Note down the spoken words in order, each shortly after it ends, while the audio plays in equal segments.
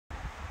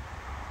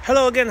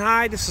Hello again,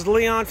 hi, this is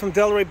Leon from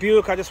Delray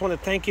Buick. I just want to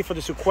thank you for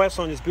this request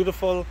on this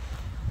beautiful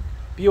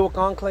Buick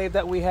Enclave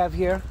that we have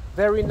here.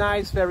 Very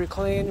nice, very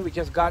clean. We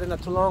just got it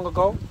not too long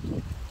ago.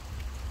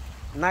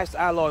 Nice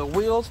alloy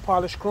wheels,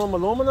 polished chrome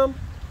aluminum.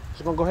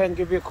 Just gonna go ahead and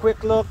give you a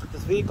quick look.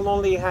 This vehicle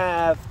only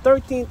have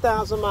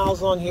 13,000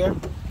 miles on here,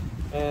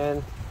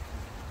 and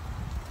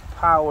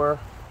power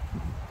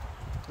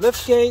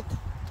liftgate,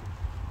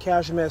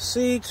 cashmere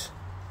seats.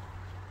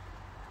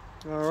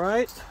 All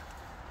right.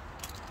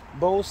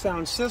 Bose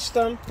sound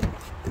system,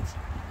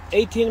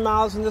 18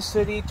 miles in the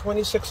city,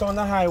 26 on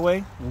the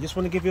highway. I just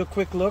want to give you a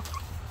quick look,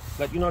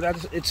 let you know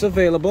that it's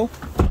available.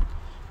 If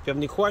you have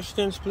any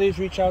questions, please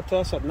reach out to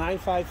us at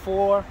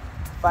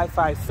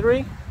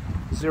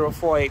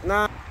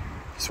 954-553-0489.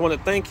 Just want to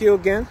thank you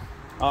again.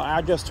 Our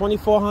address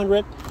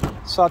 2400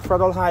 South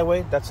Federal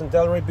Highway, that's in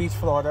Delray Beach,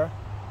 Florida.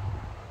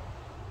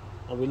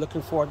 And we're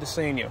looking forward to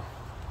seeing you.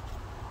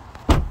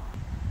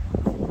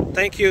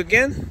 Thank you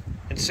again,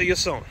 and see you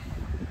soon.